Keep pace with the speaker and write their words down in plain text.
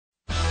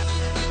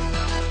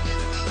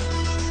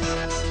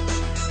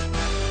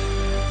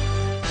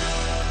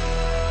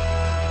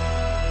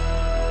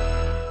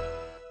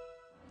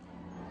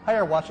Hi,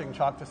 you're watching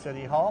Talk to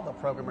City Hall, the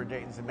program where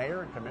Dayton's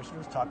mayor and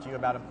commissioners talk to you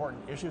about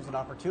important issues and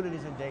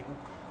opportunities in Dayton.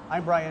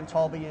 I'm Brian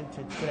Talby, and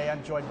today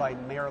I'm joined by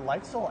Mayor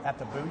Leitzell at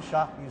the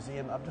Boonshoft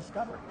Museum of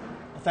Discovery.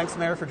 Well, thanks,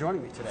 Mayor, for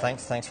joining me today.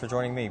 Thanks for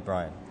joining me,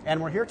 Brian.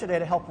 And we're here today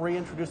to help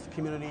reintroduce the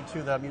community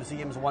to the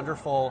museum's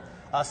wonderful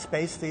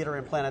space theater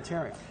and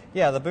planetarium.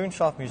 Yeah, the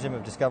Boonshoft Museum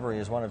of Discovery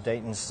is one of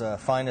Dayton's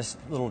finest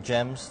little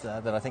gems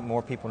that I think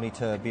more people need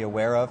to be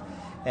aware of.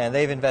 And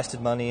they've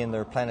invested money in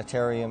their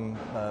planetarium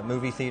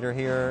movie theater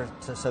here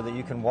so that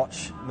you can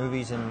watch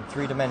movies in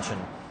 3D.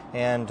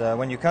 And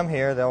when you come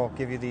here, they'll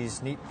give you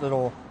these neat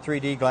little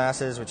 3D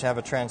glasses which have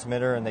a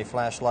transmitter and they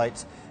flash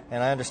lights.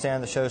 And I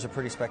understand the shows are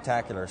pretty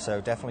spectacular, so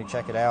definitely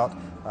check it out.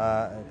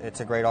 It's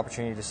a great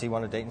opportunity to see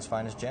one of Dayton's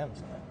finest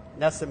gems.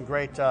 That's some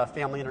great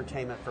family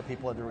entertainment for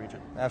people in the region.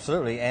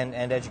 Absolutely, and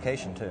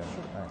education too.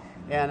 Sure. Right.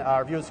 And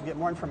our viewers can get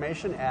more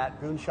information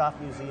at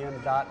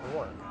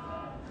boonshoftmuseum.org.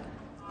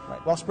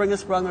 Right. Well, spring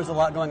is sprung. There's a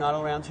lot going on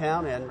around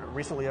town, and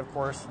recently, of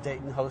course,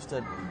 Dayton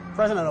hosted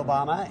President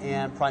Obama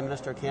and Prime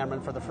Minister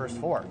Cameron for the first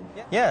four.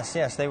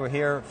 Yes, they were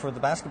here for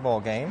the basketball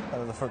game,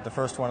 the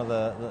first one of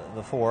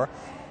the four.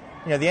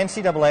 You know, the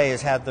NCAA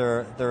has had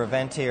their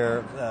event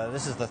here.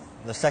 This is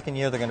the second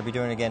year they're going to be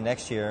doing it again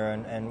next year,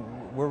 and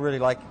we're really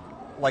like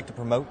to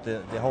promote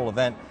the whole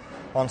event.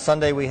 On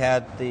Sunday, we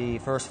had the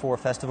First Four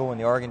Festival in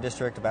the Oregon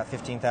District. About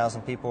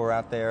 15,000 people were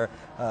out there.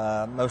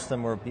 Most of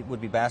them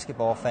would be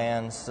basketball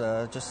fans,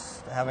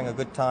 just having a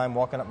good time,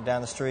 walking up and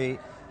down the street,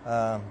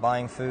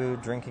 buying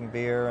food, drinking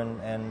beer,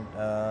 and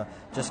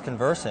just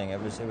conversing.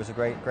 It was a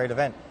great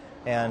event.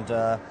 And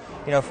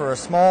you know, for a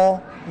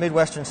small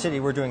Midwestern city,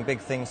 we're doing big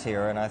things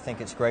here, and I think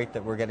it's great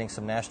that we're getting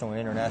some national and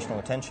international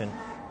attention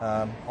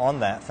on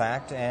that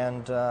fact.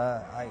 And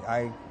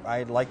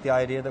I like the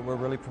idea that we're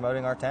really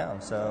promoting our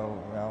town. So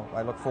you know,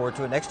 I look forward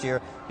to it next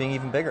year being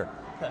even bigger.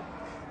 Okay.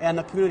 And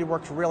the community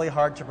worked really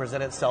hard to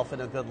present itself in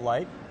a good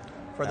light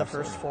for the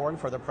Absolutely. First Four and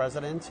for the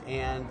president.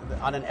 And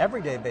on an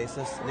everyday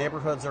basis,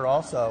 neighborhoods are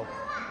also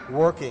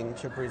working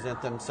to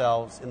present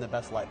themselves in the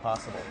best light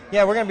possible.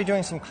 Yeah, we're going to be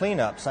doing some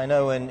cleanups. I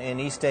know in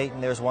East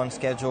Dayton there's one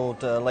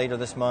scheduled later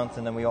this month,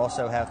 and then we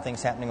also have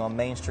things happening on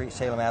Main Street,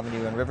 Salem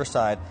Avenue, and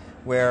Riverside,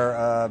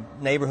 where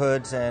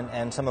neighborhoods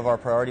and some of our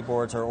priority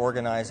boards are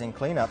organizing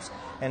cleanups.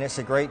 And it's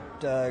a great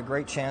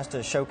chance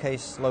to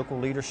showcase local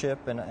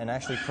leadership and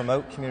actually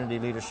promote community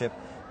leadership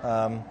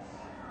and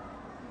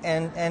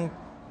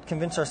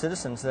convince our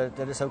citizens that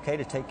it's okay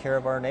to take care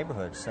of our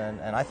neighborhoods,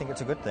 and I think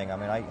it's a good thing. I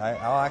mean,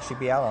 I'll actually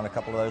be out on a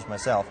couple of those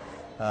myself,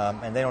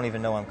 and they don't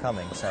even know I'm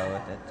coming. So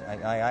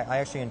I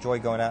actually enjoy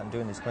going out and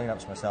doing these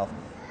cleanups myself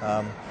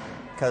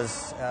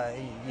because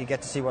you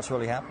get to see what's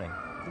really happening.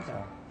 Okay.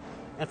 So.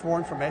 And for more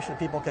information,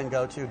 people can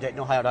go to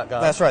DaytonOhio.gov.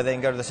 That's right. They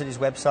can go to the city's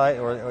website,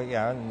 or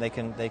and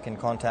they can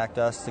contact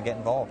us to get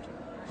involved.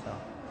 So.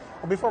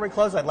 Well, before we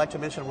close, I'd like to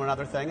mention one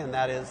other thing, and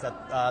that is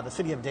that the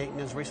city of Dayton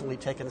has recently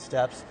taken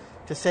steps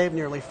to save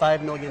nearly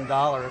 $5 million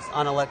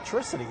on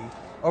electricity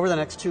over the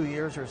next 2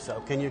 years or so.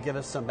 Can you give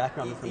us some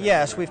background information?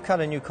 Yes, we've cut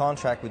a new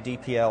contract with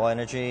DPL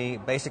Energy.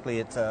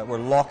 Basically, we're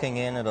locking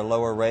in at a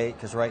lower rate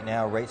because right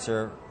now rates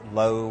are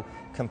low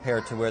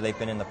compared to where they've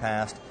been in the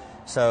past.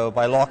 So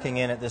by locking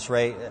in at this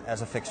rate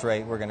as a fixed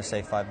rate, we're going to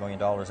save $5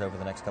 million over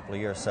the next couple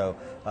of years. So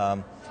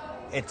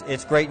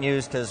it's great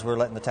news because we're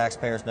letting the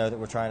taxpayers know that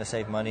we're trying to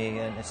save money,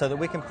 and so that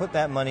we can put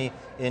that money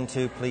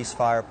into police,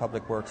 fire,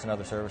 public works, and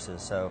other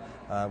services. So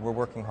we're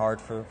working hard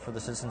for the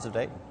citizens of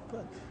Dayton.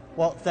 Good.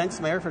 Well, thanks,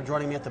 Mayor, for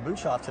joining me at the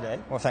Boonshoft today.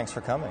 Well, thanks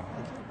for coming.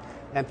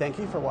 And thank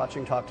you for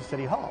watching Talk to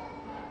City Hall.